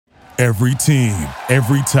Every team,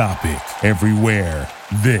 every topic, everywhere.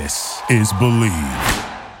 This is Believe.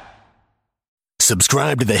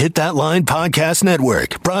 Subscribe to the Hit That Line Podcast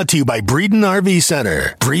Network, brought to you by Breeden RV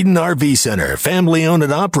Center. Breeden RV Center, family owned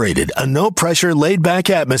and operated, a no-pressure, laid-back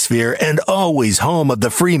atmosphere, and always home of the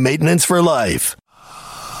free maintenance for life.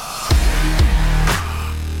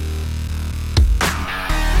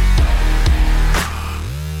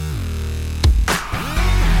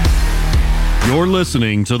 You're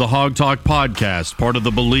listening to the Hawg Talk podcast, part of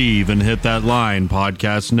the Believe and Hit That Line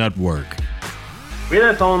Podcast Network. With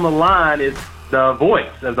us on the line is the voice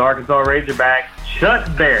of the Arkansas Razorbacks,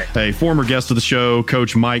 Chuck Barrett. A former guest of the show,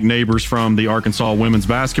 Coach Mike Neighbors from the Arkansas women's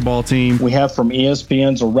basketball team. We have from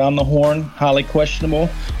ESPN's Around the Horn, highly questionable.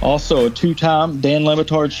 Also a two-time Dan Le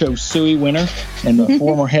Batard Show Suey winner and the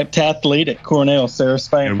former heptathlete at Cornell, Sarah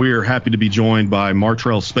Spain. And we are happy to be joined by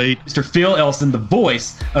Martrell Spate. Mr. Phil Elson, the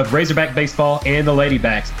voice of Razorback Baseball and the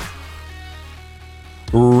Ladybacks.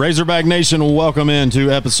 Razorback Nation, welcome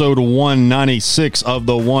into episode 196 of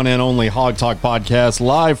the one and only Hawg Talk podcast,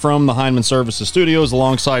 live from the Heinemann Services Studios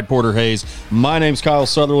alongside Porter Hayes. My name's Kyle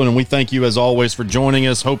Sutherland, and we thank you as always for joining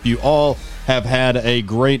us. Hope you all have had a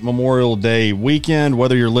great Memorial Day weekend,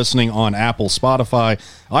 whether you're listening on Apple, Spotify,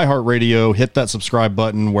 iHeartRadio. Hit that subscribe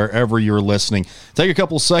button wherever you're listening. Take a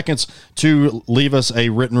couple seconds to leave us a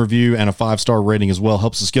written review and a 5-star rating as well.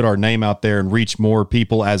 Helps us get our name out there and reach more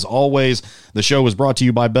people. As always, the show is brought to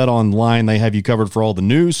you by Bet Online. They have you covered for all the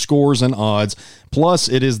news, scores, and odds. Plus,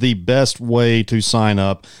 it is the best way to sign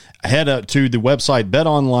up. Head up to the website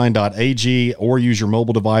betonline.ag or use your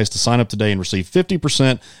mobile device to sign up today and receive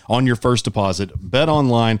 50% on your first deposit. Bet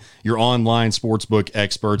Online, your online sportsbook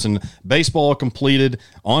experts. And baseball completed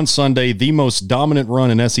on Sunday the most dominant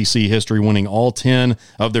run in SEC history, winning all 10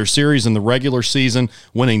 of their series in the regular season,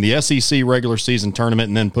 winning the SEC regular season tournament,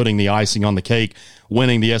 and then putting the icing on the cake,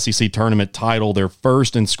 winning the SEC tournament title, their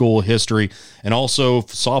first in school history. And also,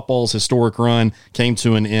 softball's historic run came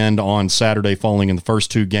to an end on Saturday, falling in the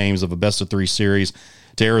first two games of a best-of-3 series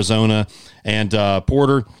to Arizona. And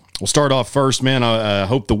Porter, we'll start off first, man. I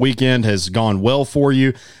hope the weekend has gone well for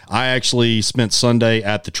you. I actually spent Sunday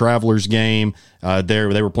at the Travelers game.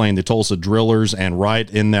 They were playing the Tulsa Drillers, and right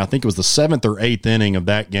in there, I think it was the 7th or 8th inning of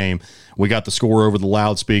that game, we got the score over the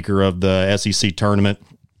loudspeaker of the SEC tournament,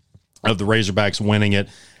 of the Razorbacks winning it,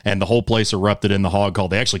 and the whole place erupted in the Hawg Call.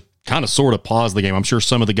 They actually kind of sort of paused the game. I'm sure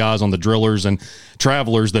some of the guys on the Drillers and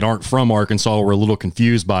Travelers that aren't from Arkansas were a little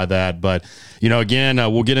confused by that. But, you know, again,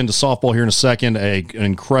 we'll get into softball here in a second. An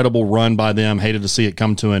incredible run by them. Hated to see it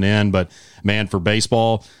come to an end. But, man, for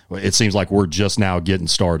baseball, it seems like we're just now getting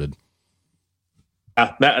started.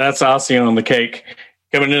 That's icing on the cake.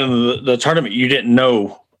 Coming into the tournament, you didn't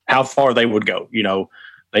know how far they would go, you know.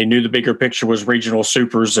 They knew the bigger picture was regional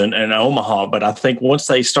supers and Omaha, but I think once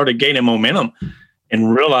they started gaining momentum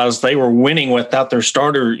and realized they were winning without their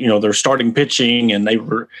starter, you know, their starting pitching, and they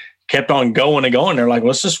were kept on going and going, they're like,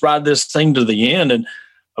 let's just ride this thing to the end. And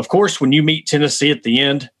of course, when you meet Tennessee at the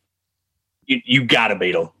end, you got to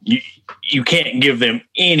beat them. You can't give them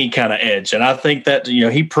any kind of edge. And I think that, you know,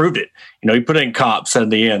 he proved it. You know, he put in Cops at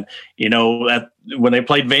the end, you know, that when they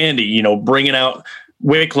played Vandy, you know, bringing out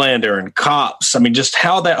Wicklander and Cops. I mean, just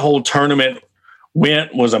how that whole tournament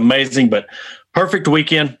went was amazing, but perfect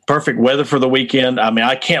weekend, perfect weather for the weekend. I mean,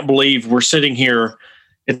 I can't believe we're sitting here.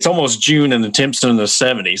 It's almost June and the temps are in the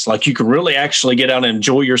 70s. Like, you can really actually get out and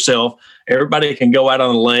enjoy yourself. Everybody can go out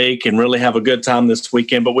on the lake and really have a good time this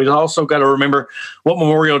weekend. But we also got to remember what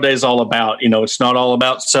Memorial Day is all about. You know, it's not all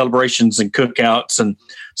about celebrations and cookouts. And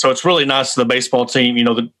so it's really nice to the baseball team, you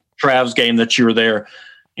know, the Travs game that you were there,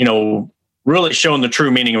 you know, really showing the true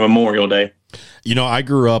meaning of Memorial Day. You know, I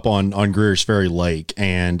grew up on Greer's Ferry Lake,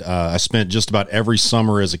 and I spent just about every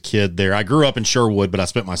summer as a kid there. I grew up in Sherwood, but I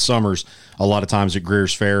spent my summers a lot of times at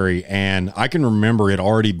Greer's Ferry, and I can remember it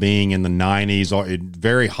already being in the 90s,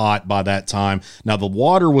 very hot by that time. Now, the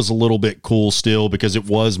water was a little bit cool still because it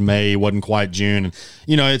was May, it wasn't quite June. And,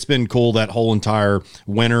 you know, it's been cool that whole entire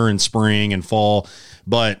winter and spring and fall.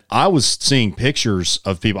 But I was seeing pictures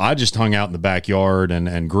of people. I just hung out in the backyard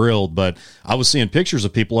and grilled, but I was seeing pictures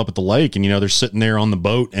of people up at the lake, and, you know, they're sitting there on the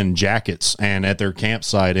boat in jackets and at their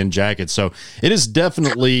campsite in jackets. So it is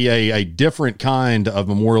definitely a different kind of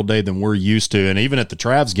Memorial Day than we're used to. And even at the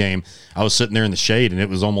Travs game, I was sitting there in the shade, and it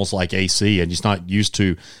was almost like AC. I'm just not used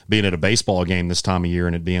to being at a baseball game this time of year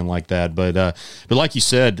and it being like that. But like you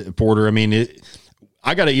said, Porter, I mean,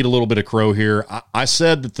 I got to eat a little bit of crow here. I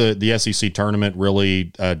said that the SEC tournament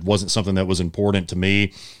really wasn't something that was important to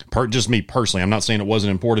me, just me personally. I'm not saying it wasn't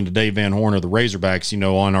important to Dave Van Horn or the Razorbacks. You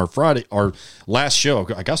know, on our last show,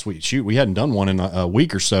 I guess we hadn't done one in a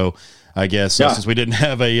week or so. I guess, since we didn't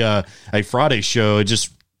have a Friday show. It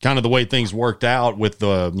just kind of the way things worked out with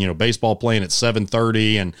the, baseball playing at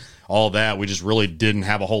 7:30 and all that. We just really didn't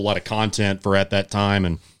have a whole lot of content for at that time.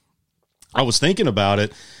 And I was thinking about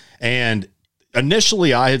it, and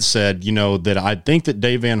initially I had said, that I think that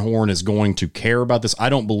Dave Van Horn is going to care about this. I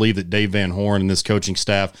don't believe that Dave Van Horn and this coaching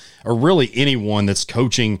staff, or really anyone that's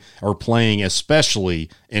coaching or playing, especially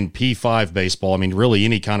in P5 baseball, I mean, really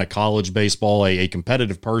any kind of college baseball, a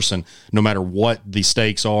competitive person, no matter what the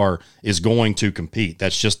stakes are, is going to compete.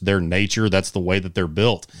 That's just their nature. That's the way that they're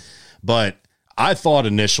built. But I thought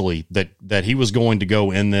initially that he was going to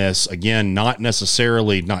go in this, again, not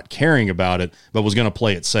necessarily not caring about it, but was going to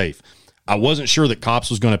play it safe. I wasn't sure that Kopps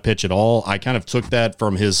was going to pitch at all. I kind of took that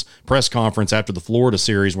from his press conference after the Florida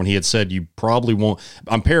series when he had said you probably won't,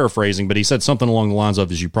 I'm paraphrasing, but he said something along the lines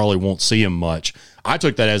of, you probably won't see him much. I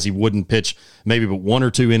took that as he wouldn't pitch maybe but 1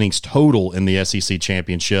 or 2 innings total in the SEC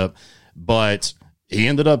championship, but he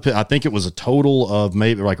ended up, I think it was a total of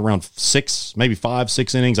maybe like around 6, maybe 5,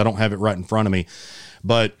 6 innings. I don't have it right in front of me,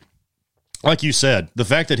 but like you said, the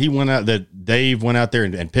fact that that Dave went out there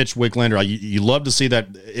and pitched Wicklander, you love to see that.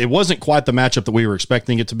 It wasn't quite the matchup that we were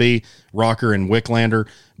expecting it to be, Rocker and Wicklander,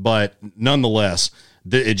 but nonetheless,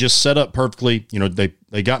 it just set up perfectly.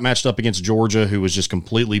 They got matched up against Georgia, who was just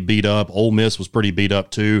completely beat up. Ole Miss was pretty beat up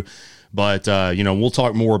too. But, we'll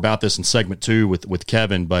talk more about this in segment 2 with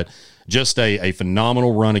Kevin, but just a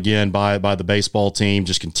phenomenal run again by the baseball team.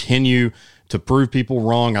 Just continue to prove people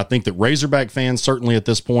wrong. I think that Razorback fans certainly at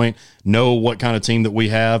this point know what kind of team that we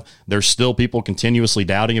have. There's still people continuously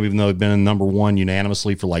doubting them, even though they've been in number 1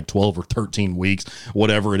 unanimously for like 12 or 13 weeks,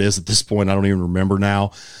 whatever it is at this point. I don't even remember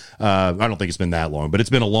now. I don't think it's been that long, but it's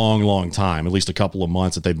been a long, long time, at least a couple of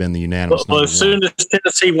months that they've been the unanimous. Well, as soon as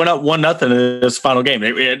Tennessee went up 1-0 in this final game,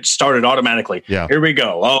 it started automatically. Yeah. Here we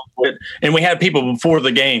go. And we had people before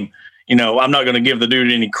the game, I'm not going to give the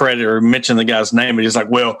dude any credit or mention the guy's name, but he's like,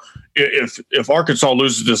 well, if Arkansas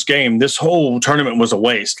loses this game, this whole tournament was a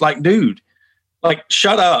waste. Like, dude,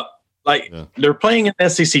 shut up. They're playing an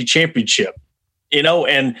SEC championship,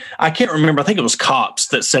 and I can't remember. I think it was Kopps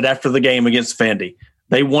that said after the game against Vandy,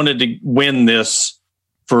 they wanted to win this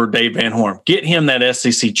for Dave Van Horn. Get him that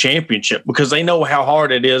SEC championship because they know how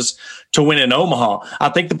hard it is to win in Omaha. I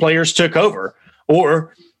think the players took over.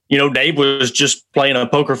 Or, Dave was just playing a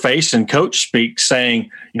poker face and coach speak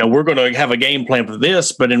saying, we're going to have a game plan for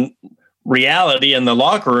this. But in reality, in the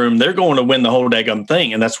locker room, they're going to win the whole daggum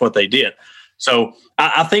thing. And that's what they did. So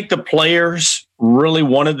I think the players really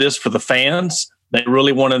wanted this for the fans. They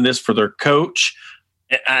really wanted this for their coach.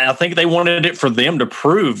 I think they wanted it for them to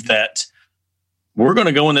prove that we're going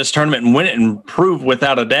to go in this tournament and win it and prove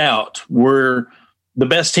without a doubt we're the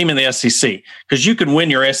best team in the SEC. Because you can win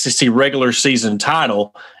your SEC regular season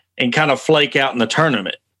title and kind of flake out in the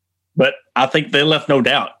tournament. But I think they left no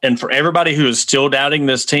doubt. And for everybody who is still doubting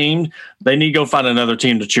this team, they need to go find another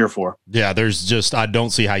team to cheer for. Yeah, I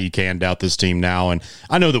don't see how you can doubt this team now. And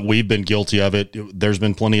I know that we've been guilty of it. There's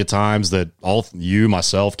been plenty of times that you,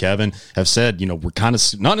 myself, Kevin, have said, we're kind of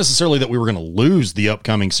not necessarily that we were going to lose the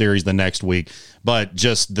upcoming series the next week, but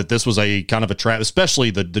just that this was a kind of a trap, especially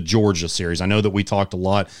the Georgia series. I know that we talked a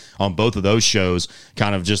lot on both of those shows,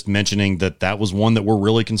 kind of just mentioning that was one that we're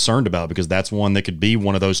really concerned about because that's one that could be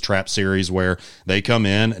one of those trap series where they come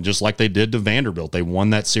in and just like they did to Vanderbilt, they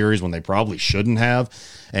won that series when they probably shouldn't have.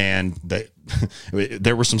 And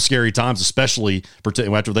there were some scary times, especially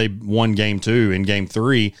after they won game 2. In game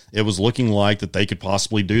 3, it was looking like that they could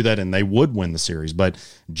possibly do that and they would win the series. But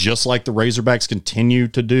just like the Razorbacks continue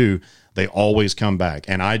to do, they always come back.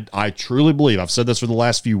 And I truly believe, I've said this for the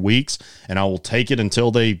last few weeks, and I will take it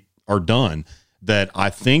until they are done, that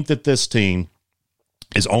I think that this team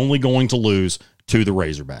is only going to lose to the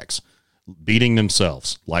Razorbacks, beating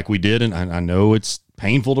themselves like we did. And I know it's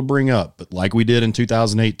painful to bring up, but like we did in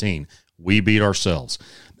 2018, we beat ourselves.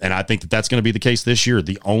 And I think that that's going to be the case this year.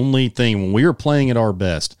 The only thing, when we are playing at our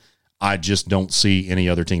best, I just don't see any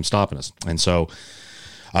other team stopping us. And so,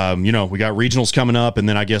 we got regionals coming up, and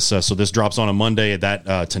then I guess, so this drops on a Monday.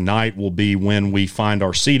 That tonight will be when we find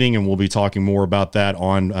our seating, and we'll be talking more about that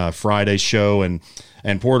on Friday's show. And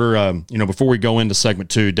Porter, before we go into segment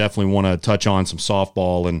 2, definitely want to touch on some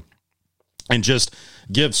softball and just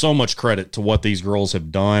give so much credit to what these girls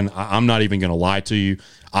have done. I'm not even going to lie to you.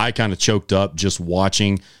 I kind of choked up just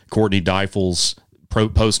watching Courtney Deifel's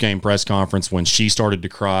post-game press conference when she started to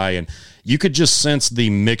cry, and you could just sense the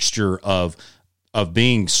mixture of of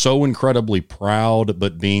being so incredibly proud,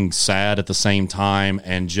 but being sad at the same time,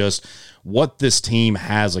 and just what this team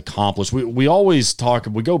has accomplished. We always talk,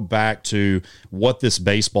 we go back to what this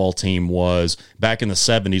baseball team was back in the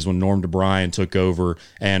 70s when Norm DeBryan took over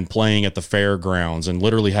and playing at the fairgrounds and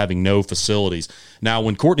literally having no facilities. Now,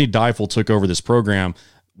 when Courtney Deifel took over this program,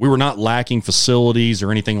 we were not lacking facilities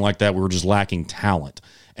or anything like that. We were just lacking talent.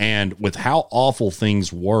 And with how awful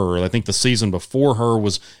things were, I think the season before her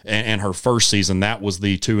was, and her first season, that was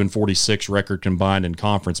the 2-46 record combined in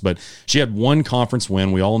conference. But she had one conference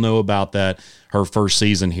win. We all know about that, her first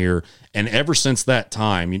season here. And ever since that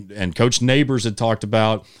time, and Coach Neighbors had talked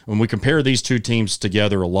about, when we compare these two teams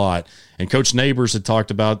together a lot, and Coach Neighbors had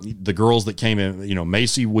talked about the girls that came in,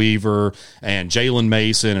 Macy Weaver and Jalen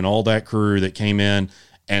Mason and all that crew that came in.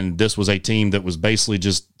 And this was a team that was basically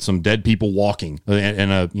just some dead people walking,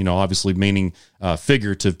 and obviously meaning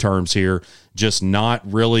figurative terms here, just not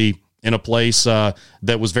really in a place that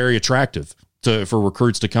was very attractive for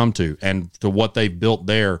recruits to come to, and to what they've built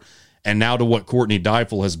there. And now to what Courtney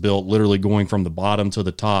Deifel has built, literally going from the bottom to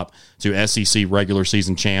the top to SEC regular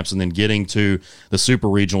season champs, and then getting to the super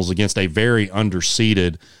regionals against a very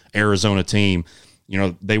underseeded Arizona team.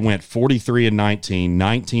 They went 43-19,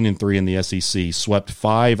 19-3 in the SEC, swept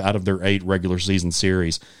 5 out of their 8 regular season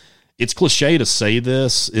series. It's cliche to say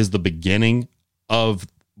this is the beginning of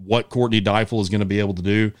what Courtney Deifel is going to be able to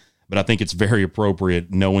do, but I think it's very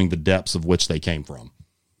appropriate knowing the depths of which they came from.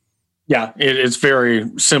 Yeah, it's very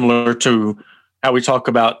similar to how we talk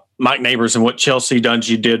about Mike Neighbors and what Chelsea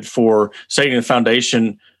Dungy did for setting the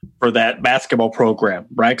foundation for that basketball program.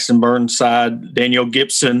 Braxton Burnside, Danielle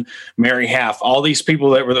Gibson, Mary Half, all these people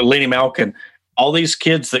that were the Lenny Malkin, all these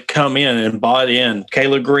kids that come in and bought in,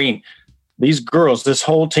 Kayla Green, these girls, this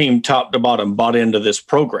whole team top to bottom bought into this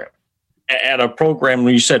program. At a program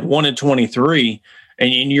when you said 1-23,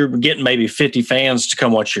 and you're getting maybe 50 fans to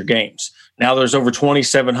come watch your games. Now there's over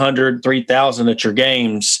 2,700, 3,000 at your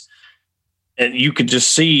games. And you could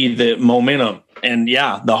just see the momentum and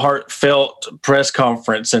the heartfelt press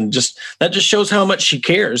conference, and that just shows how much she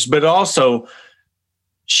cares. But also,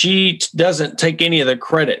 she doesn't take any of the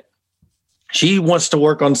credit. She wants to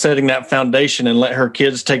work on setting that foundation and let her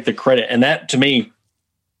kids take the credit. And that, to me,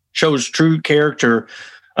 shows true character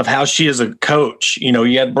of how she is a coach.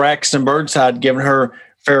 You had Braxton Burnside giving her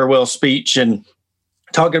farewell speech and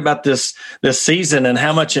talking about this season and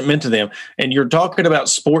how much it meant to them. And you're talking about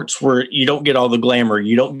sports where you don't get all the glamour,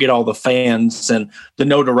 you don't get all the fans and the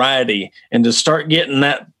notoriety, and to start getting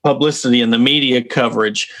that publicity and the media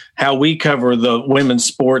coverage, how we cover the women's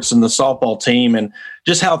sports and the softball team, and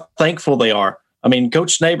just how thankful they are. I mean,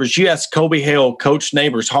 Coach Neighbors, you ask Kobe Hale, Coach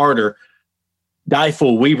Neighbors, Harder,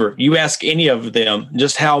 Deifel, Weaver, you ask any of them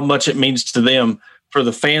just how much it means to them for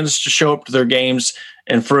the fans to show up to their games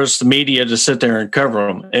and for us, the media, to sit there and cover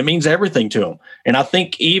them. It means everything to them. And I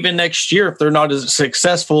think even next year, if they're not as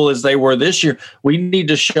successful as they were this year, we need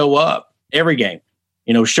to show up every game.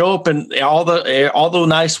 Show up in all the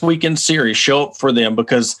nice weekend series, show up for them,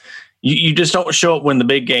 because you just don't show up when the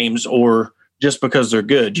big games or just because they're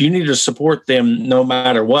good. You need to support them no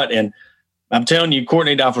matter what. And I'm telling you,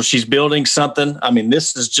 Courtney Deifel, she's building something. I mean,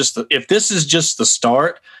 if this is just the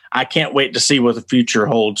start, I can't wait to see what the future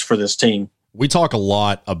holds for this team. We talk a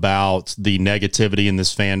lot about the negativity in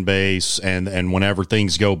this fan base, and whenever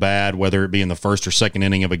things go bad, whether it be in the first or second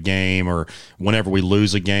inning of a game or whenever we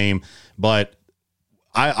lose a game. But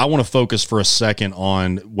I want to focus for a second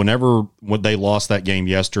on when they lost that game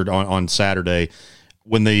yesterday on Saturday,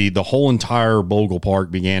 when the whole entire Bogle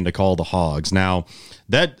Park began to call the Hogs. Now,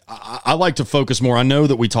 that I like to focus more. I know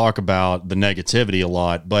that we talk about the negativity a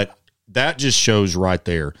lot, but that just shows right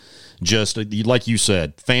there. Just like you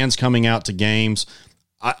said, fans coming out to games.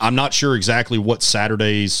 I'm not sure exactly what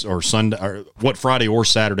Saturdays or Sunday, or what Friday or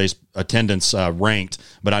Saturday's attendance ranked,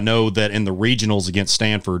 but I know that in the regionals against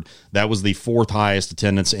Stanford, that was the 4th highest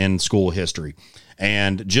attendance in school history.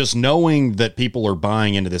 And just knowing that people are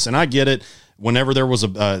buying into this, and I get it. Whenever there was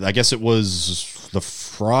I guess it was the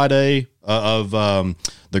Friday of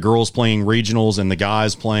the girls playing regionals and the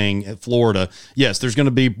guys playing at Florida, yes, there's going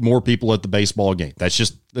to be more people at the baseball game.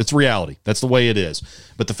 That's reality. That's the way it is.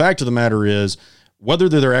 But the fact of the matter is, whether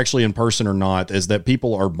they're actually in person or not, is that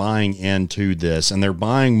people are buying into this, and they're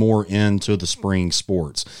buying more into the spring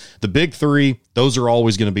sports. The big 3, those are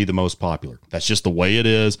always going to be the most popular. That's just the way it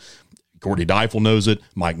is. Courtney Deifel knows it.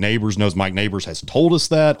 Mike Neighbors knows. Mike Neighbors has told us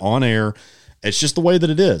that on air. It's just the way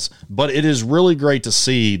that it is. But it is really great to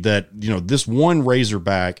see that, this one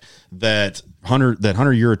Razorback that Hunter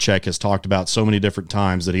Yurachek has talked about so many different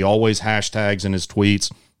times, that he always hashtags in his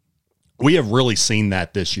tweets. We have really seen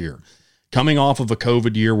that this year. coming off of a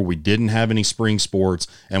COVID year where we didn't have any spring sports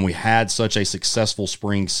and we had such a successful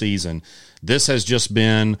spring season, this has just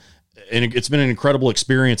been, and it's been an incredible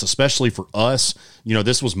experience, especially for us. You know,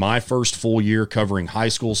 this was my first full year covering high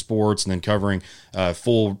school sports and then covering a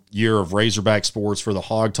full year of Razorback sports for the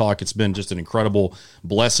Hawg Talk. It's been just an incredible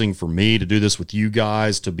blessing for me to do this with you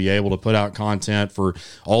guys, to be able to put out content for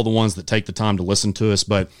all the ones that take the time to listen to us.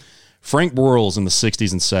 But Frank Broyles in the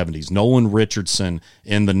 60s and 70s, Nolan Richardson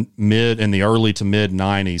in the early to mid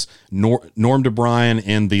 90s, Norm DeBryan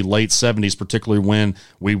in the late 70s, particularly when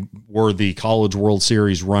we were the College World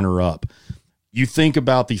Series runner-up. You think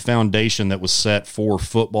about the foundation that was set for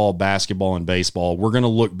football, basketball, and baseball. We're going to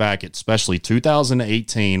look back at especially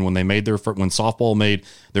 2018 when when softball made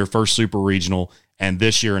their first super regional, and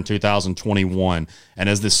this year in 2021. And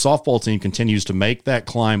as this softball team continues to make that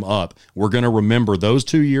climb up, we're going to remember those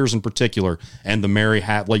 2 years in particular and the Mary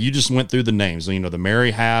Half. Like you just went through the names, you know, the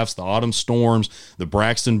Mary Halves, the Autumn Storms, the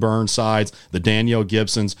Braxton Burnsides, the Danielle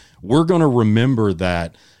Gibsons. We're going to remember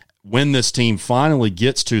that when this team finally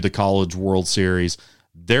gets to the College World Series,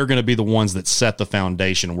 they're going to be the ones that set the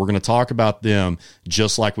foundation. We're going to talk about them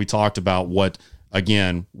just like we talked about what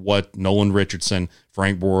Nolan Richardson,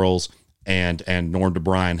 Frank Broyles, and Norm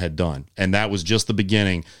DeBryan had done. And that was just the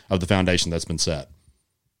beginning of the foundation that's been set.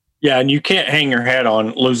 Yeah, and you can't hang your hat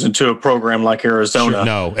on losing to a program like Arizona. Sure,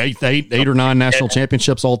 no, eight or nine national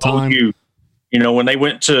championships all time. You know, when they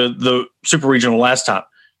went to the Super Regional last time,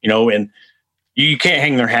 you know, and you can't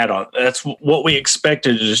hang their hat on. That's what we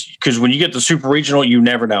expected, because when you get the Super Regional, you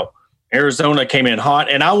never know. Arizona came in hot,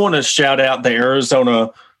 and I want to shout out the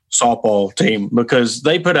Arizona softball team because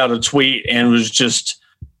they put out a tweet and was just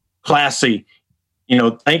classy, you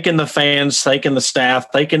know, thanking the fans, thanking the staff,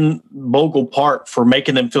 thanking Bogle Park for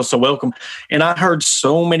making them feel so welcome. And I heard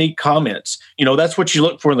so many comments. You know, that's what you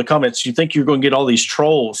look for in the comments. You think you're going to get all these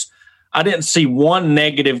trolls. I didn't see one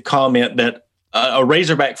negative comment that a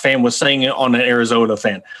Razorback fan was saying on an Arizona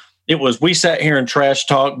fan. It was, we sat here and trash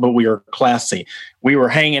talk, but we are classy. We were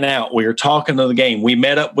hanging out. We were talking to the game. We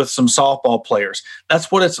met up with some softball players.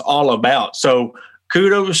 That's what it's all about. So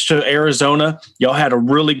kudos to Arizona. Y'all had a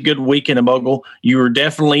really good weekend in Bogle. You were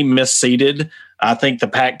definitely misseeded. I think the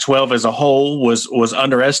Pac-12 as a whole was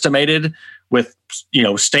underestimated with, you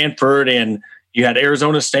know, Stanford, and you had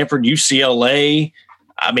Arizona, Stanford, UCLA.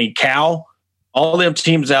 I mean, Cal. All them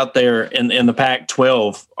teams out there in the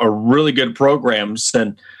Pac-12 are really good programs,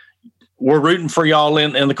 and we're rooting for y'all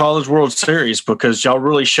in the College World Series because y'all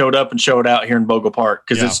really showed up and showed out here in Bogle Park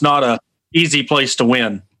because it's not a easy place to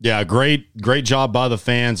win. Yeah, great job by the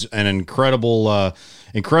fans. An incredible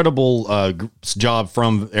job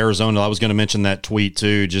from Arizona. I was going to mention that tweet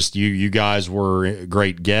too. Just you guys were a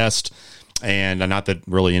great guest. And not that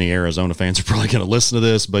really any Arizona fans are probably going to listen to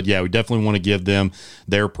this, but yeah, we definitely want to give them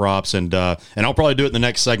their props, and I'll probably do it in the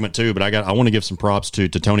next segment too. But I want to give some props to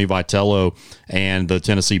Tony Vitello and the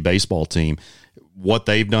Tennessee baseball team, what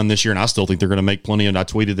they've done this year, and I still think they're going to make plenty. And I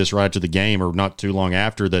tweeted this right after the game, or not too long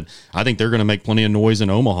after, that I think they're going to make plenty of noise in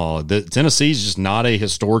Omaha. Tennessee's just not a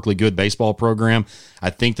historically good baseball program. I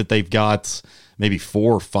think that they've got maybe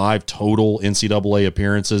 4 or 5 total NCAA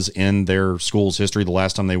appearances in their school's history. The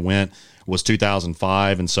last time they went was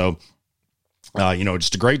 2005. And so,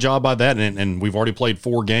 just a great job by that. And we've already played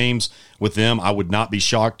 4 games with them. I would not be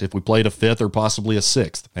shocked if we played a 5th or possibly a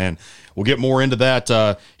 6th. And we'll get more into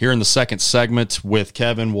that here in the second segment with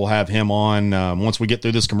Kevin. We'll have him on once we get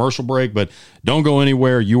through this commercial break. But don't go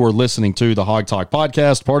anywhere. You are listening to the Hawg Talk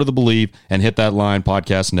podcast, part of the Believe and Hit That Line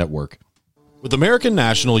podcast network. With American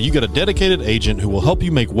National, you get a dedicated agent who will help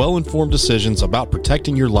you make well-informed decisions about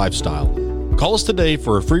protecting your lifestyle. Call us today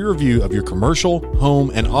for a free review of your commercial,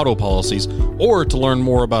 home, and auto policies, or to learn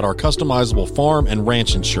more about our customizable farm and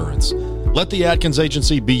ranch insurance. Let the Atkins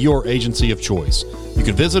Agency be your agency of choice. You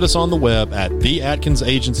can visit us on the web at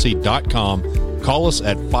theatkinsagency.com, call us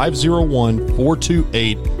at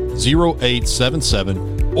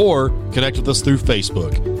 501-428-0877, or connect with us through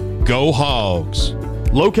Facebook. Go Hogs!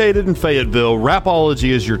 Located in Fayetteville, Wrapology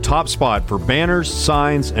is your top spot for banners,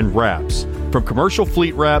 signs, and wraps. From commercial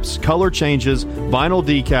fleet wraps, color changes, vinyl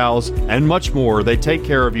decals, and much more, they take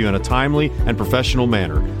care of you in a timely and professional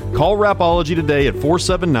manner. Call Wrapology today at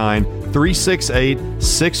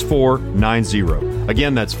 479-368-6490.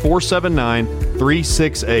 Again, that's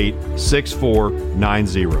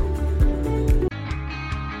 479-368-6490.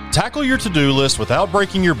 Tackle your to-do list without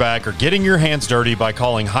breaking your back or getting your hands dirty by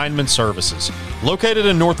calling Heinman Services. Located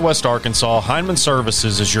in Northwest Arkansas, Heinman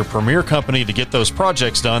Services is your premier company to get those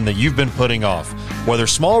projects done that you've been putting off. Whether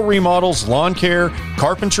small remodels, lawn care,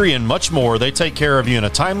 carpentry, and much more, they take care of you in a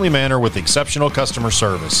timely manner with exceptional customer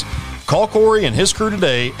service. Call Corey and his crew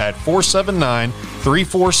today at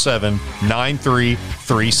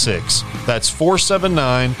 479-347-9336. That's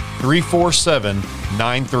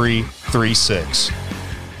 479-347-9336.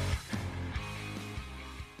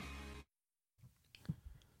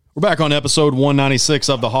 We're back on episode 196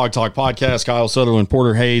 of the Hawg Talk podcast. Kyle Sutherland,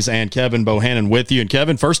 Porter Hayes, and Kevin Bohannon with you. And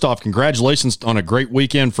Kevin, first off, congratulations on a great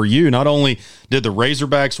weekend for you. Not only did the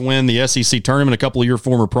Razorbacks win the SEC tournament, a couple of your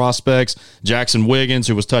former prospects, Jackson Wiggins,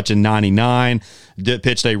 who was touching 99,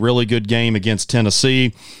 pitched a really good game against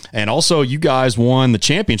Tennessee. And also you guys won the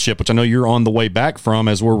championship, which I know you're on the way back from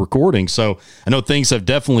as we're recording. So I know things have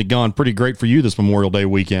definitely gone pretty great for you this Memorial Day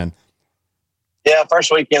weekend. Yeah,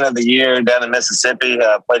 first weekend of the year down in Mississippi.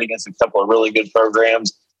 Played against a couple of really good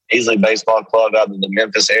programs. Easily Baseball Club out in the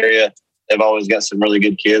Memphis area. They've always got some really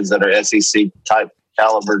good kids that are SEC type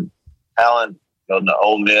caliber talent. Going to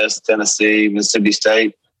Ole Miss, Tennessee, Mississippi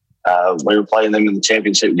State. We were playing them in the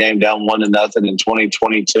championship game down 1-0 in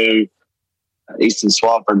 2022. Easton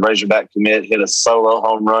Swafford, Razorback commit, hit a solo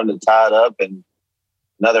home run to tie it up, and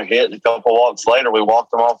another hit. And a couple walks later, we walked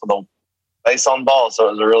them off with a base on ball. So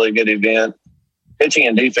it was a really good event. Pitching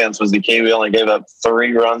and defense was the key. We only gave up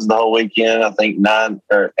 3 runs the whole weekend. I think 8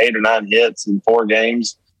 or 9 hits in 4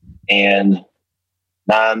 games and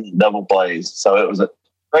 9 double plays. So it was a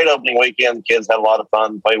great opening weekend. The kids had a lot of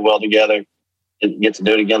fun, played well together. Get to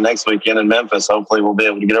do it again next weekend in Memphis. Hopefully we'll be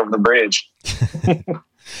able to get over the bridge.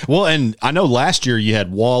 Well, and I know last year you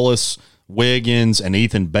had Wallace, Wiggins, and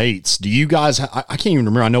Ethan Bates. Do you guys, I can't even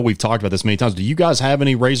remember. I know we've talked about this many times. Do you guys have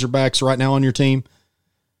any Razorbacks right now on your team?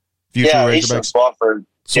 Easton Swafford.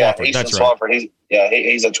 Easton That's Swafford. Right.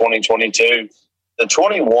 He's a 2022. The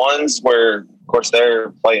 21s, where of course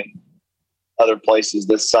they're playing other places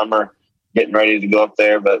this summer, getting ready to go up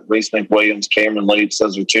there. But Reese McWilliams, Cameron Leach,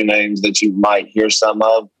 those are 2 names that you might hear some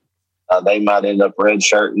of. They might end up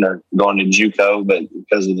redshirting or going to JUCO, but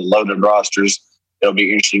because of the loaded rosters, it'll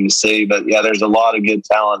be interesting to see. But yeah, there's a lot of good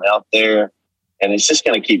talent out there, and it's just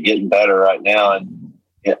going to keep getting better right now. And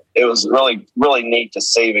yeah, it was really, really neat to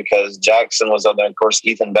see because Jackson was up there. Of course,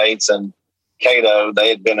 Ethan Bates and Cato, they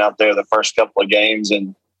had been out there the first couple of games.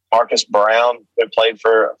 And Marcus Brown, who played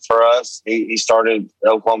for us, he started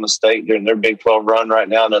at Oklahoma State during their Big 12 run right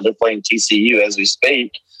now. Now they're playing TCU as we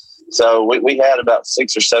speak. So we had about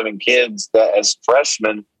 6 or 7 kids that as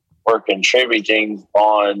freshmen were contributing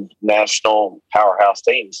on national powerhouse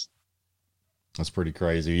teams. That's pretty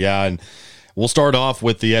crazy. Yeah, and we'll start off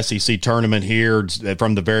with the SEC tournament here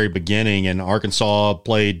from the very beginning, and Arkansas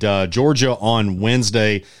played Georgia on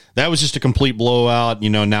Wednesday. That was just a complete blowout.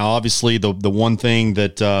 Now obviously the one thing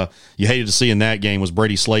that you hated to see in that game was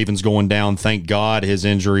Brady Slavens going down. Thank God his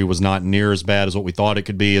injury was not near as bad as what we thought it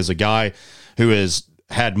could be. As a guy who has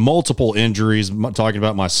had multiple injuries, I'm talking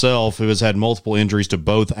about myself, who has had multiple injuries to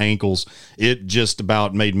both ankles, it just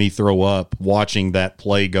about made me throw up watching that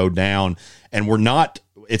play go down. And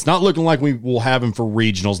it's not looking like we will have him for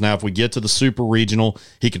regionals. Now, if we get to the super regional,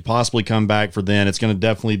 he could possibly come back for then. It's going to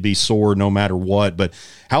definitely be sore no matter what. But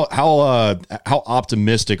how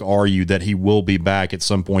optimistic are you that he will be back at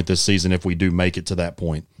some point this season if we do make it to that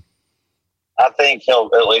point? I think he'll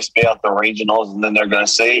at least be out the regionals, and then they're going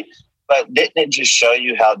to see. But didn't it just show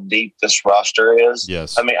you how deep this roster is?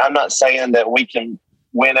 Yes. I mean, I'm not saying that we can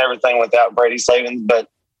win everything without Brady Slavens, but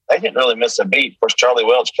they didn't really miss a beat. Of course, Charlie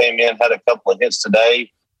Welch came in, had a couple of hits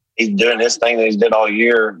today. He's doing his thing that he's did all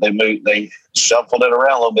year. They shuffled it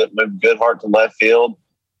around a little bit, moved Goodhart to left field.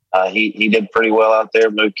 He did pretty well out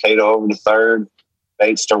there, moved Cato over to third,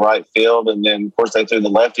 Bates to right field. And then, of course, they threw the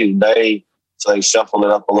lefty today, so they shuffled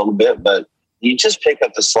it up a little bit. But you just pick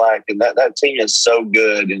up the slack, and that team is so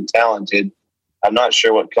good and talented. I'm not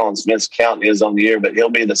sure what Colin Smith's count is on the year, but he'll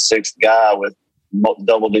be the 6th guy with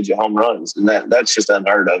double-digit home runs. And that's just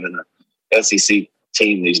unheard of in an SEC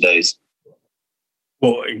team these days.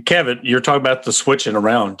 Well, Kevin, you're talking about the switching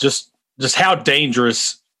around. Just how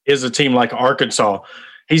dangerous is a team like Arkansas?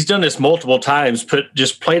 He's done this multiple times,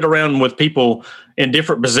 played around with people in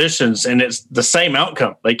different positions, and it's the same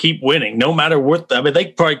outcome. They keep winning, no matter what. They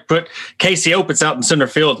probably put Casey Opitz out in center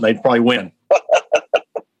field, and they'd probably win.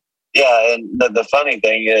 Yeah, and the funny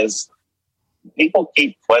thing is, people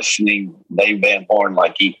keep questioning Dave Van Horn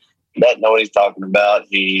like he doesn't know what he's talking about.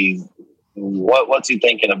 What's he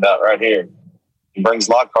thinking about right here? He brings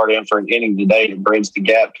Lockhart in for an inning today to bridge the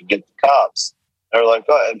gap to get the Cops. They're like,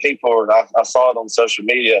 oh, and I saw it on social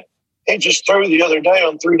media. He just threw the other day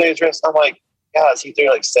on 3 days rest. I'm like, guys, he threw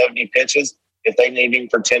like 70 pitches. If they need him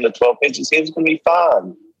for 10 to 12 pitches, he's going to be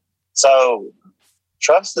fine. So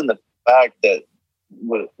trust in the fact that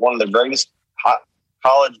one of the greatest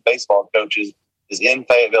college baseball coaches is in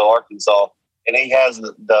Fayetteville, Arkansas. and he has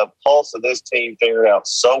the pulse of this team figured out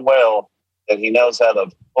so well that he knows how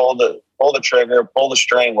to pull the trigger, pull the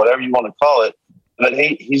string, whatever you want to call it. But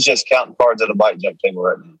he's just counting cards at a blackjack table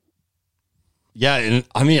right now. Yeah, and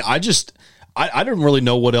I mean, I didn't really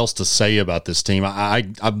know what else to say about this team. I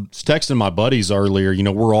was texting my buddies earlier. You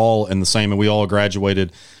know, we're all in the same, and we all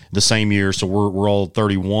graduated the same year, so we're all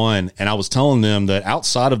 31. And I was telling them that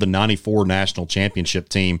outside of the '94 national championship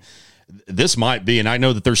team, this might be, and I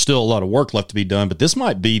know that there's still a lot of work left to be done, but this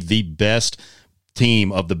might be the best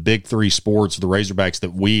team of the big three sports, the Razorbacks,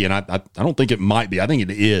 that I don't think it might be. I think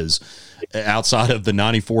it is, outside of the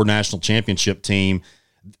 '94 national championship team.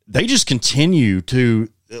 They just continue to,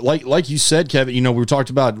 like you said, Kevin, you know, we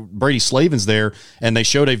talked about Brady Slavens there, and they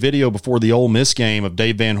showed a video before the Ole Miss game of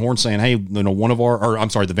Dave Van Horn saying, hey, you know,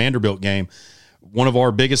 the Vanderbilt game, one of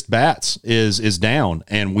our biggest bats is down,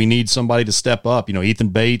 and we need somebody to step up. You know, Ethan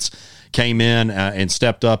Bates came in and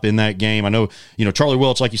stepped up in that game. I know, you know, Charlie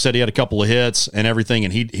Welch, like you said, he had a couple of hits and everything,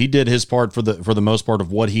 and he did his part for the most part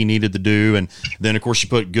of what he needed to do. And then, of course, you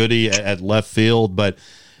put Goody at left field, but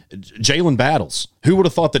Jalen Battles, who would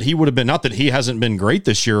have thought that he would have been, not that he hasn't been great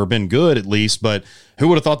this year or been good at least, but who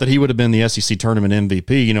would have thought that he would have been the SEC tournament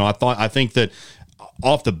MVP? You know, I think that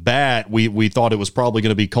off the bat, we thought it was probably going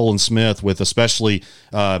to be Colin Smith with especially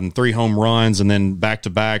 3 home runs, and then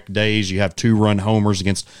back-to-back days you have 2-run homers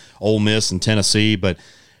against Ole Miss and Tennessee, but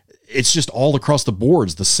it's just all across the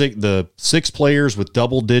boards. The six players with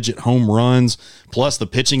double-digit home runs, plus the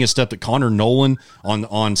pitching has stepped at Connor Nolan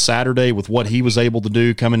on Saturday with what he was able to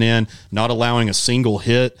do coming in, not allowing a single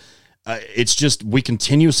hit. It's just we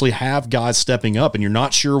continuously have guys stepping up, and you're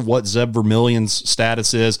not sure what Zeb Vermillion's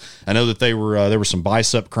status is. I know that there were some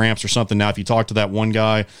bicep cramps or something. Now, if you talk to that one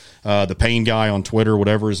guy, the pain guy on Twitter,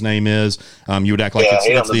 whatever his name is, you would act like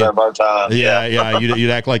it's the time. Yeah. You'd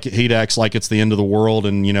act like he'd act like it's the end of the world,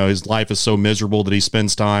 and you know his life is so miserable that he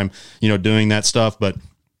spends time, you know, doing that stuff, but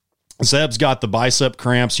Zeb's got the bicep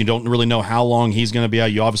cramps. You don't really know how long he's going to be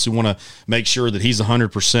out. You obviously want to make sure that he's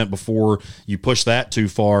 100% before you push that too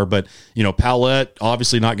far. But, you know, Pallette,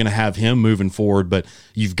 obviously not going to have him moving forward. But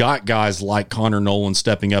you've got guys like Connor Nolan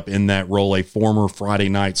stepping up in that role, a former Friday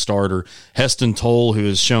night starter. Heston Toll, who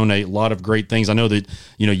has shown a lot of great things. I know that,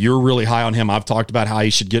 you know, you're really high on him. I've talked about how he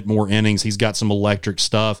should get more innings. He's got some electric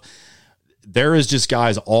stuff. There is just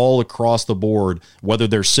guys all across the board, whether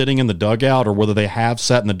they're sitting in the dugout or whether they have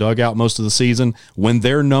sat in the dugout most of the season, when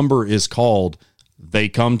their number is called, they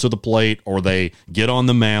come to the plate or they get on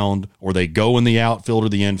the mound or they go in the outfield or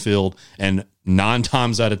the infield, and 9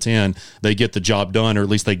 times out of 10, they get the job done, or at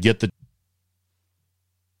least they get the.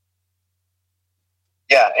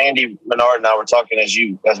 Yeah, Andy Menard and I were talking as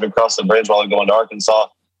we crossed the bridge while going to Arkansas.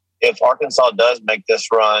 If Arkansas does make this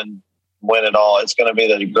run, win it all, it's going to be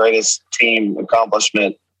the greatest team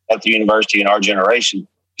accomplishment at the university in our generation.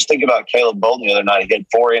 Just think about Caleb Bolden the other night. He had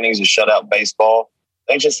 4 innings of shutout baseball.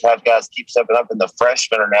 They just have guys keep stepping up, and the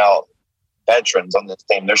freshmen are now veterans on this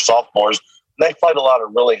team. They're sophomores. They played a lot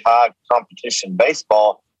of really high competition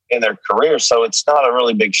baseball in their career, so it's not a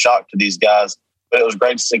really big shock to these guys. But it was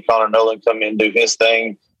great to see Connor Nolan come in and do his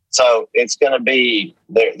thing. So it's going to be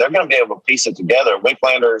they're going to be able to piece it together.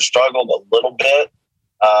 Wicklander struggled a little bit.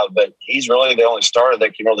 But he's really the only starter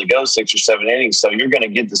that can really go 6 or 7 innings. So you're going to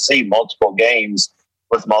get to see multiple games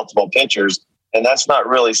with multiple pitchers. And that's not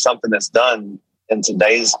really something that's done in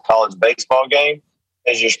today's college baseball game,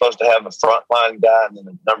 is you're supposed to have a frontline guy and then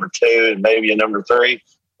a number 2 and maybe a number 3.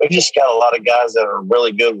 We've just got a lot of guys that are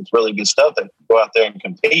really good with really good stuff that can go out there and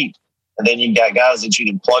compete. And then you got guys that you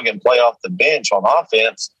can plug and play off the bench on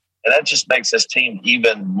offense. And that just makes this team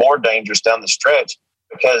even more dangerous down the stretch,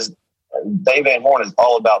 because Dave Van Horn is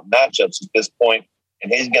all about matchups at this point,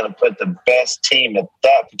 and he's going to put the best team at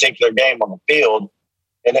that particular game on the field.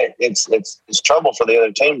 And it's trouble for the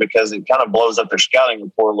other team, because it kind of blows up their scouting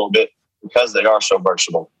report a little bit, because they are so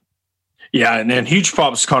versatile. Yeah, and then huge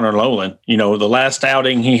props to Connor Nolan. You know, the last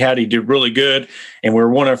outing he did really good, and we were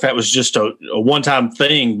wondering if that was just a one-time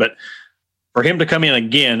thing. But for him to come in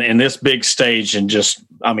again in this big stage and just,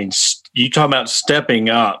 I mean, you talk about stepping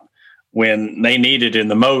up when they needed him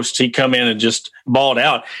the most, he come in and just balled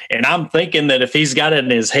out. And I'm thinking that if he's got it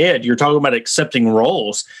in his head, you're talking about accepting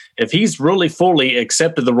roles. If he's really fully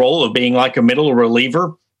accepted the role of being like a middle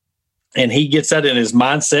reliever, and he gets that in his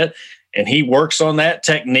mindset, and he works on that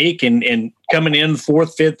technique and coming in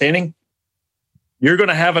 4th, 5th inning, you're going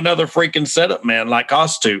to have another freaking setup man like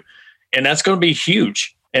Costu. And that's going to be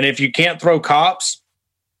huge. And if you can't throw Cops,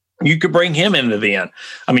 you could bring him into the end.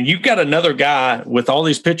 I mean, you've got another guy with all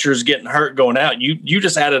these pitchers getting hurt going out. You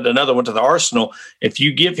just added another one to the arsenal. If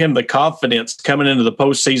you give him the confidence coming into the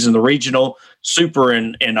postseason, the regional, super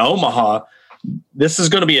in Omaha, this is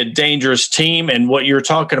going to be a dangerous team. And what you're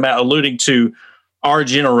talking about, alluding to our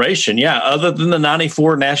generation, yeah, other than the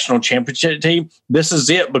 94 national championship team, this is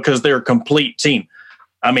it because they're a complete team.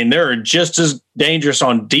 I mean, they're just as dangerous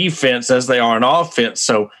on defense as they are on offense.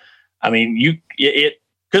 So, I mean, it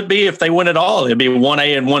could be if they win it all, it'd be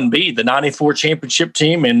 1A and 1B, the 94 championship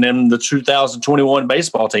team and then the 2021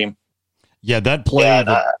 baseball team. Yeah, that play.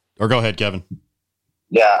 Or go ahead, Kevin.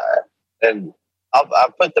 Yeah, and I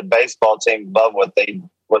put the baseball team above what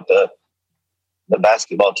the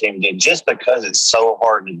basketball team did, just because it's so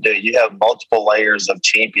hard to do. You have multiple layers of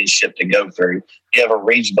championship to go through. You have a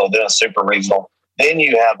regional, then a super regional, then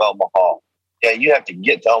you have Omaha. Yeah, you have to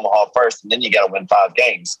get to Omaha first, and then you got to win 5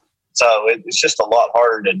 games. So it's just a lot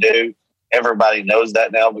harder to do. Everybody knows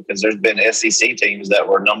that now because there's been SEC teams that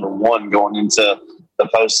were number 1 going into the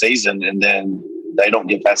postseason, and then they don't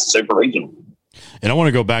get past the super regional. And I want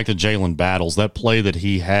to go back to Jalen Battles, that play that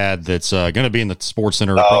he had that's going to be in the Sports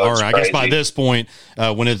Center. Or I guess by this point,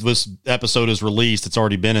 when this episode is released, it's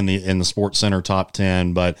already been in the Sports Center top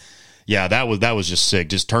 10. But yeah, that was just sick.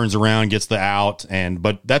 Just turns around, gets the out,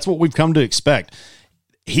 but that's what we've come to expect.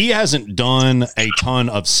 He hasn't done a ton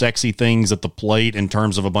of sexy things at the plate in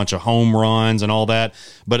terms of a bunch of home runs and all that.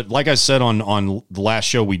 But like I said on the last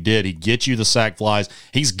show we did, he gets you the sac flies.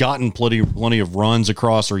 He's gotten plenty of runs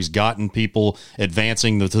across, or he's gotten people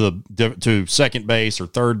advancing to second base or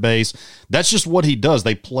third base. That's just what he does.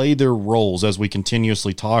 They play their roles, as we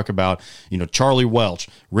continuously talk about. You know, Charlie Welch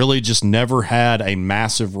really just never had a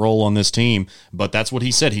massive role on this team, but that's what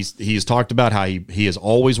he said. He has talked about how he has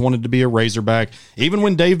always wanted to be a Razorback. Even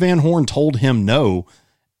when Dave Van Horn told him no,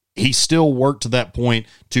 he still worked to that point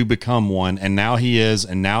to become one, and now he is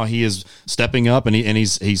stepping up, and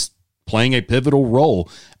he's playing a pivotal role,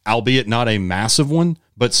 albeit not a massive one,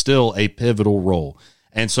 but still a pivotal role.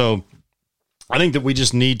 And so I think that we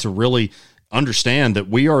just need to really understand that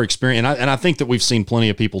we are experiencing, and I think that we've seen plenty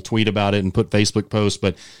of people tweet about it and put Facebook posts,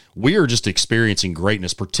 but we are just experiencing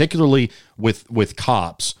greatness, particularly with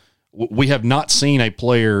Cops. We have not seen a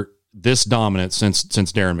player this dominant since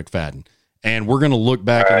Darren McFadden. And we're going to look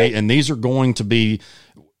back and these are going to be,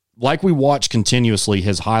 like we watch continuously,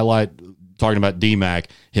 his highlight, talking about D-Mac,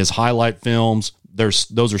 his highlight films,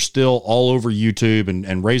 those are still all over YouTube,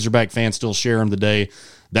 and Razorback fans still share them today.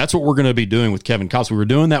 That's what we're going to be doing with Kevin Kopps. We were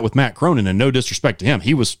doing that with Matt Cronin, and no disrespect to him.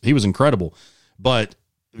 He was incredible. But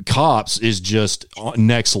Kopps is just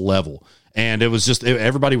next level. And it was just,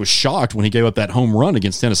 everybody was shocked when he gave up that home run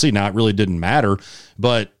against Tennessee. Now, it really didn't matter,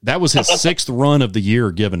 but that was his 6th run of the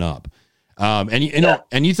year given up.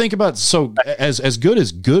 And you think about, so as good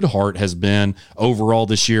as Goodhart has been overall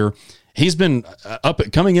this year, he's been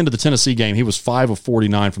coming into the Tennessee game. He was 5 of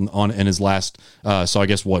 49 in his last, so I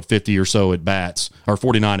guess 50 or so at bats, or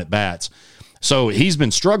 49 at bats. So he's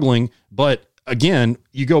been struggling, but again,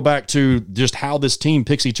 you go back to just how this team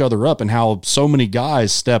picks each other up and how so many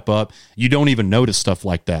guys step up. You don't even notice stuff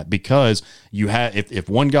like that because you have, if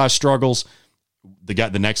one guy struggles, the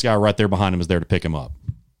next guy right there behind him is there to pick him up.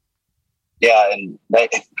 Yeah, and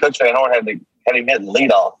Coach Van Horn had him hitting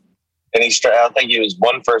leadoff, and I think he was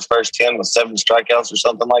 1 for his first 10 with 7 strikeouts or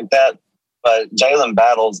something like that. But Jalen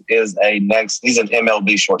Battles is he's an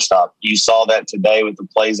MLB shortstop. You saw that today with the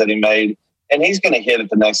plays that he made. And he's going to hit at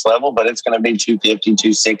the next level, but it's going to be 250,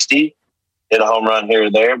 260, hit a home run here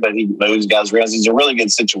or there, but he moves guys around. He's a really good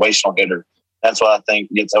situational hitter. That's what I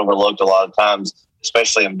think gets overlooked a lot of times,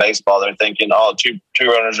 especially in baseball. They're thinking, two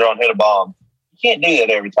runners are on, hit a bomb. You can't do that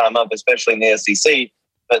every time up, especially in the SEC.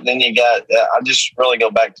 But then I just really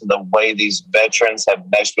go back to the way these veterans have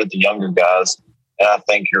meshed with the younger guys. And I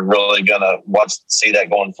think you're really going to see that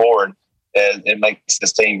going forward. And it makes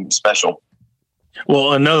this team special.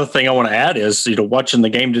 Well, another thing I want to add is, watching the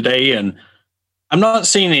game today, and I'm not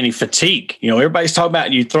seeing any fatigue. Everybody's talking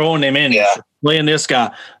about you throwing him in, playing this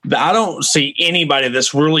guy. But I don't see anybody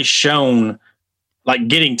that's really shown like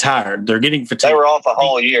getting tired. They're getting fatigued. They were off a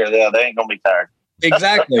whole year. They ain't going to be tired.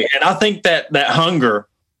 Exactly. And I think that hunger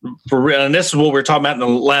for real, and this is what we were talking about in the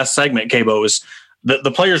last segment, Cabo, is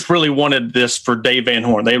the players really wanted this for Dave Van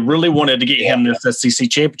Horn. They really wanted to get him this SEC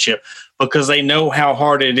championship because they know how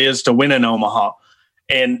hard it is to win in Omaha.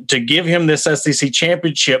 And to give him this SEC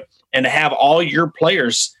championship and have all your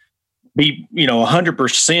players be,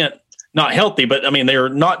 100% not healthy, but they're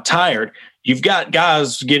not tired. You've got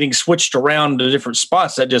guys getting switched around to different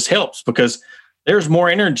spots. That just helps because there's more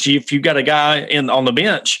energy. If you've got a guy on the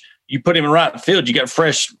bench, you put him in right field, you got a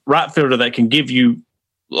fresh right fielder that can give you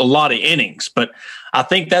a lot of innings. But I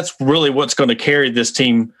think that's really what's going to carry this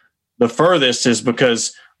team the furthest, is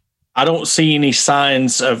because I don't see any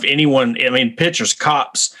signs of anyone. Pitchers,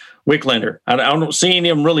 Kopps, Wicklander. I don't see any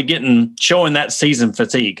of them really showing that season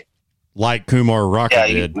fatigue. Like Kumar Rocker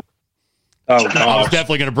did. Oh, I was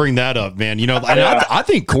definitely going to bring that up, man. You know, I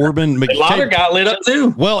think Corbin Lauder got lit up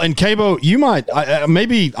too. Well, and Cabo, you might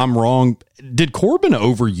maybe I'm wrong. Did Corbin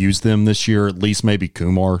overuse them this year? At least maybe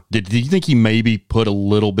Kumar. Did you think he maybe put a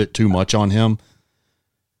little bit too much on him?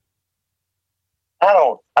 I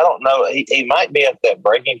don't know. He might be at that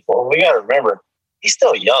breaking point. We got to remember, he's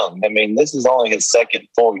still young. I mean, this is only his second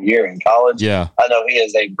full year in college. Yeah, I know he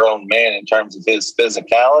is a grown man in terms of his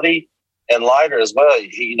physicality. And Leiter as well.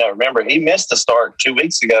 Remember, he missed a start 2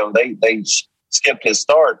 weeks ago. They skipped his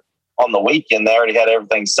start on the weekend. They already had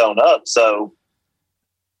everything sewn up. So,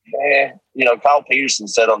 Kyle Peterson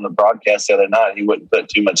said on the broadcast the other night he wouldn't put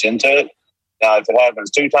too much into it. Now, if it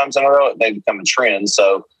happens 2 times in a row, it may become a trend.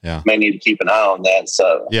 So, may need to keep an eye on that.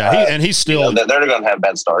 So, he's still they're going to have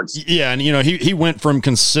bad starts. Yeah, and he went from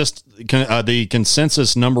the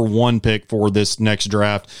consensus number 1 pick for this next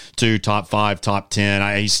draft to top 5, top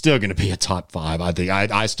 10. He's still going to be a top 5. I think.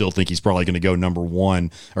 I still think he's probably going to go number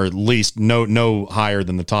 1, or at least no higher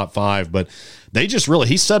than the top 5. But they just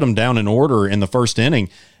he set him down in order in the first inning.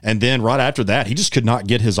 And then right after that, he just could not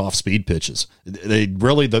get his off-speed pitches. They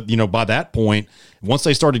really, by that point, once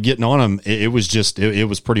they started getting on him, it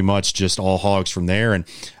was pretty much just all Hogs from there. And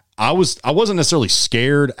I wasn't necessarily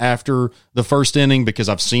scared after the first inning because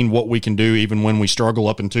I've seen what we can do even when we struggle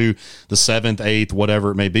up into the 7th, 8th, whatever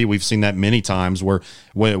it may be. We've seen that many times where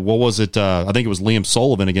what was it? I think it was Liam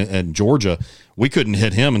Sullivan in Georgia. We couldn't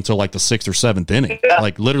hit him until like the 6th or 7th inning. Yeah.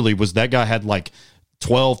 Like literally that guy had like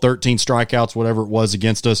 12, 13 strikeouts, whatever it was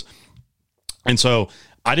against us. And so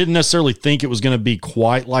I didn't necessarily think it was going to be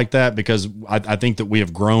quite like that because I think that we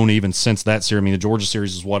have grown even since that series. I mean, the Georgia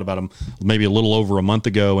series is maybe a little over a month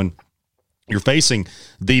ago, and you're facing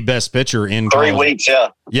the best pitcher in 3 weeks. Yeah.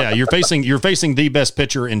 Yeah. You're facing the best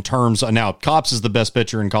pitcher in terms of, now Cops is the best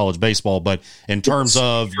pitcher in college baseball, but in terms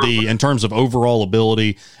of overall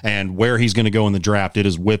ability and where he's going to go in the draft, it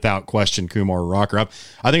is without question Kumar Rocker.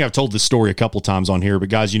 I think I've told this story a couple times on here, but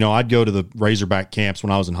guys, I'd go to the Razorback camps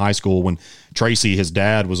when I was in high school when Tracy, his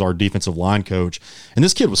dad, was our defensive line coach. And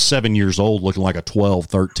this kid was 7 years old, looking like a 12,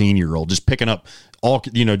 13-year-old, just picking up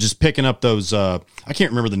those, I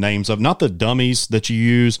can't remember the names of, not the dummies that you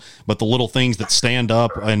use, but the little things that stand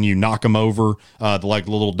up and you knock them over, the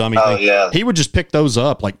little dummy thing. Yeah. He would just pick those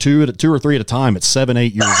up like two or three at a time at 7,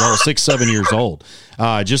 8 years old, 6, 7 years old.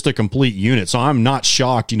 Just a complete unit. So I'm not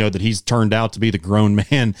shocked, that he's turned out to be the grown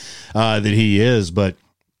man that he is, but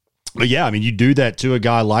yeah, I mean, you do that to a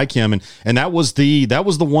guy like him, and that was the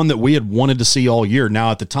one that we had wanted to see all year.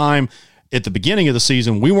 Now, at the time, at the beginning of the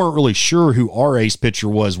season, we weren't really sure who our ace pitcher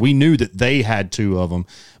was. We knew that they had 2 of them,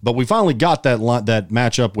 but we finally got that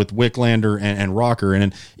matchup with Wicklander and Rocker.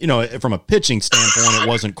 And from a pitching standpoint, it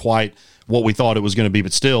wasn't quite what we thought it was going to be,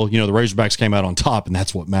 but still, the Razorbacks came out on top, and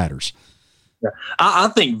that's what matters. Yeah. I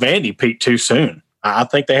think Vandy peaked too soon. I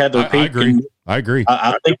think they had their peak. I agree.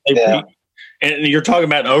 I think they peaked. And you're talking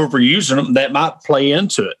about overusing them. That might play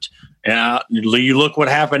into it. And you look what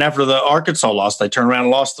happened after the Arkansas loss. They turned around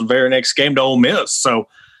and lost the very next game to Ole Miss. So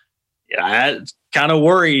I kind of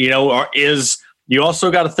worry, you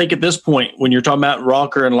also got to think at this point when you're talking about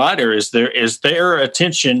Rocker and Leiter, is their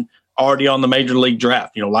attention already on the major league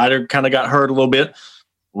draft? Leiter kind of got hurt a little bit.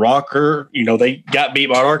 Rocker, they got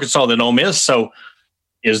beat by Arkansas, then Ole Miss. So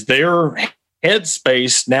is their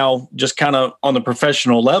headspace now just kind of on the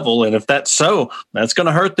professional level? And if that's so, that's going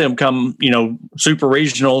to hurt them come, super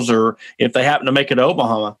regionals, or if they happen to make it to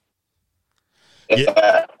Oklahoma.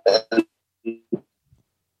 Yeah.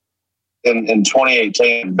 In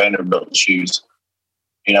 2018, Vanderbilt shoes,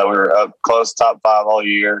 we were up close top 5 all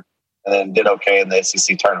year and then did okay in the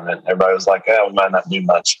SEC tournament. Everybody was like, we might not do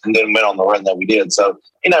much, and then went on the run that we did. So,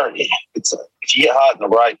 if you get hot in the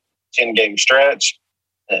right 10-game stretch,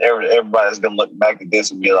 everybody's going to look back at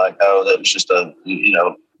this and be like, oh, that was just a,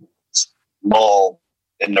 lull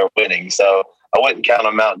in their winning. So I wouldn't count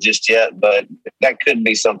them out just yet, but that could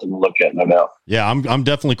be something to look at, no doubt. Yeah, I'm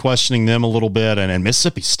definitely questioning them a little bit. And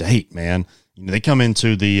Mississippi State, man, they come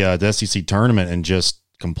into the SEC tournament and just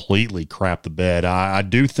completely crap the bed. I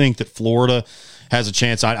do think that Florida has a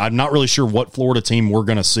chance. I'm not really sure what Florida team we're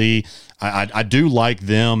going to see. I do like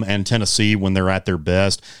them and Tennessee when they're at their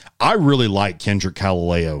best. I really like Kendrick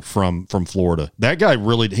Calaleo from Florida. That guy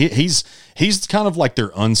really, he's kind of like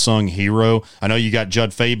their unsung hero. I know you got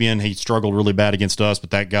Judd Fabian. He struggled really bad against us,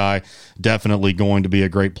 but that guy definitely going to be a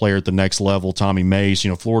great player at the next level. Tommy Mace,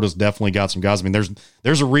 Florida's definitely got some guys. I mean,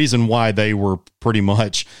 there's a reason why they were pretty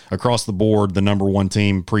much across the board the number one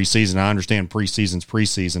team preseason. I understand preseason's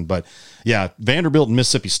preseason, but yeah, Vanderbilt and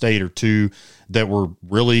Mississippi State are two that were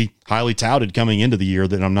really highly touted coming into the year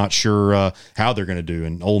that I'm not sure how they're going to do.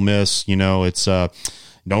 And Ole Miss, it's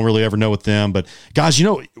don't really ever know with them. But guys,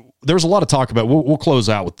 there's a lot of talk about. We'll close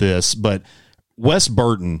out with this, but Wes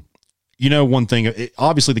Burton. One thing,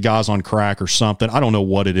 obviously the guy's on crack or something. I don't know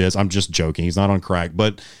what it is. I'm just joking. He's not on crack,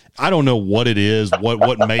 but I don't know what it is,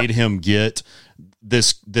 what made him get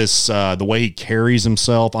this the way he carries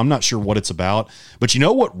himself. I'm not sure what it's about, but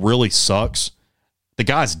what really sucks? The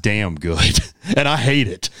guy's damn good, and I hate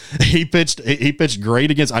it. He pitched great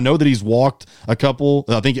against. I know that he's walked a couple.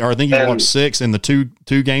 I think he walked 6 in the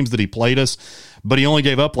two games that he played us, but he only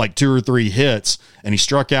gave up like 2 or 3 hits, and he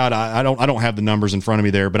struck out. I don't have the numbers in front of me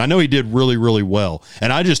there, but I know he did really, really well,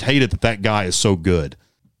 and I just hate it that guy is so good.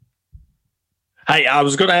 Hey, I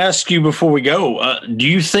was going to ask you before we go. Do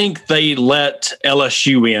you think they let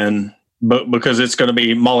LSU in, because it's going to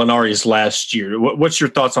be Molinari's last year? What's your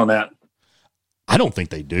thoughts on that? I don't think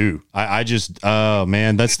they do. I just,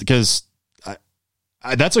 man, that's because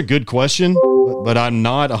that's a good question, but I'm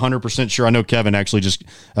not 100% sure. I know Kevin actually just,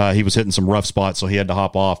 he was hitting some rough spots, so he had to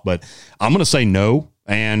hop off, but I'm going to say no.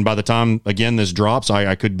 And by the time, again, this drops,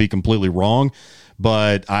 I could be completely wrong,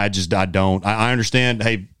 but I don't. I understand.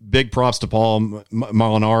 Hey, big props to Paul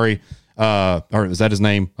Molinari. Or is that his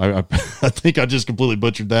name? I think I just completely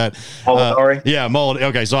butchered that. Molinari? Yeah, Molinari.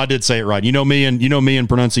 Okay, so I did say it right. You know me in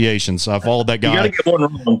pronunciations. I followed that guy. You got to get one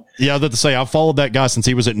wrong. Yeah, I was about to say I followed that guy since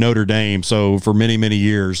he was at Notre Dame, so for many, many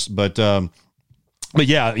years. But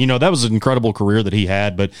yeah, that was an incredible career that he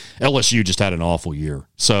had. But LSU just had an awful year.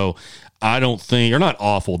 So I don't think, or not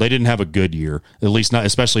awful. They didn't have a good year, at least not,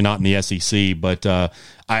 especially not in the SEC. But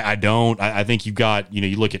I think you've got,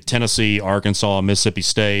 you look at Tennessee, Arkansas, Mississippi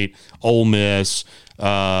State, Ole Miss.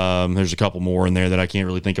 There's a couple more in there that I can't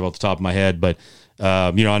really think of off the top of my head. But,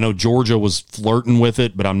 I know Georgia was flirting with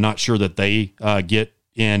it, but I'm not sure that they get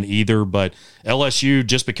in either. But LSU,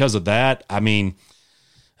 just because of that, I mean,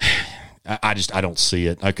 I don't see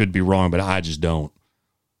it. I could be wrong, but I just don't.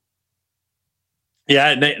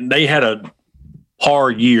 Yeah, they had a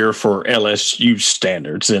hard year for LSU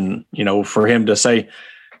standards, and for him to say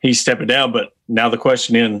he's stepping down, but now the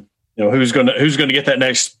question who's going to get that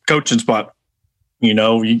next coaching spot?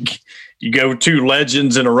 You go 2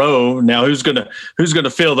 legends in a row. Now who's going to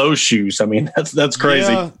fill those shoes? I mean, that's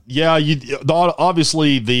crazy. Yeah.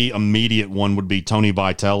 Obviously the immediate one would be Tony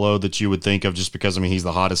Vitello that you would think of, just because he's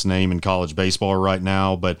the hottest name in college baseball right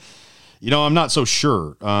now, but. I'm not so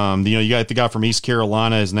sure. You got the guy from East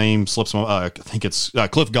Carolina. His name slips my. I think it's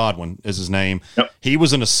Cliff Godwin is his name. Yep. He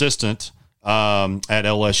was an assistant at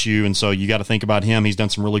LSU, and so you got to think about him. He's done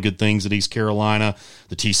some really good things at East Carolina.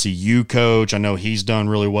 The TCU coach, I know he's done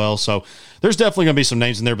really well. So there's definitely going to be some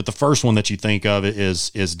names in there, but the first one that you think of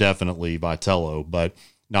is definitely Vitello, but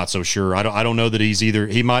not so sure. I don't know that he's either.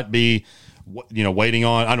 He might be. Waiting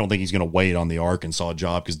on. I don't think he's going to wait on the Arkansas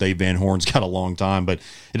job because Dave Van Horn's got a long time. But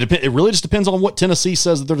it really just depends on what Tennessee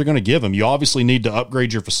says that they're going to give him. You obviously need to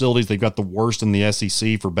upgrade your facilities. They've got the worst in the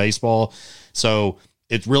SEC for baseball, so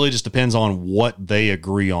it really just depends on what they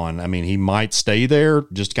agree on. I mean, he might stay there.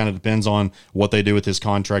 Just kind of depends on what they do with his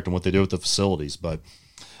contract and what they do with the facilities. But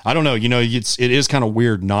I don't know. It is kind of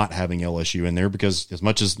weird not having LSU in there, because as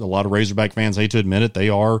much as a lot of Razorback fans hate to admit it, they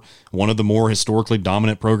are one of the more historically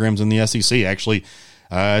dominant programs in the SEC. Actually,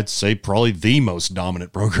 I'd say probably the most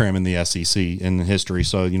dominant program in the SEC in history.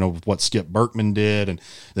 So, what Skip Berkman did, and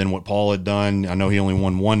then what Paul had done. I know he only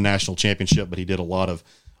won 1 national championship, but he did a lot of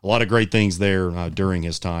great things there during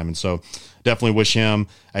his time. And so definitely wish him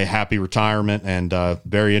a happy retirement, and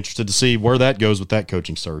very interested to see where that goes with that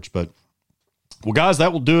coaching search. But well, guys,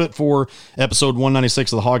 that will do it for episode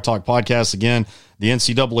 196 of the Hawg Talk podcast. Again, the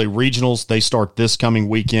NCAA regionals, they start this coming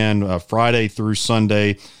weekend, Friday through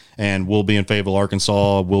Sunday, and we'll be in Fayetteville,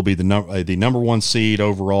 Arkansas. We'll be the number 1 seed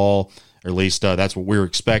overall, or at least that's what we're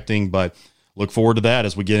expecting. But look forward to that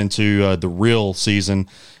as we get into the real season,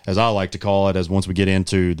 as I like to call it, as once we get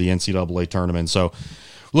into the NCAA tournament. So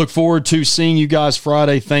look forward to seeing you guys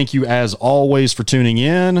Friday. Thank you, as always, for tuning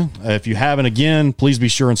in. If you haven't, again, please be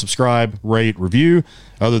sure and subscribe, rate, review.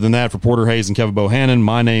 Other than that, for Porter Hayes and Kevin Bohannon,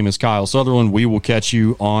 my name is Kyle Sutherland. We will catch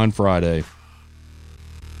you on Friday.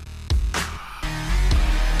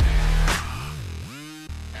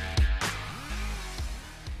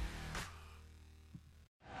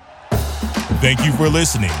 Thank you for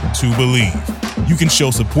listening to Believe. You can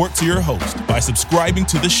show support to your host by subscribing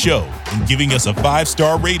to the show and giving us a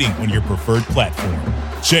 5-star rating on your preferred platform.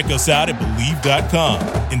 Check us out at Believe.com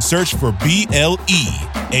and search for BLEAV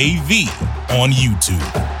on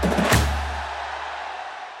YouTube.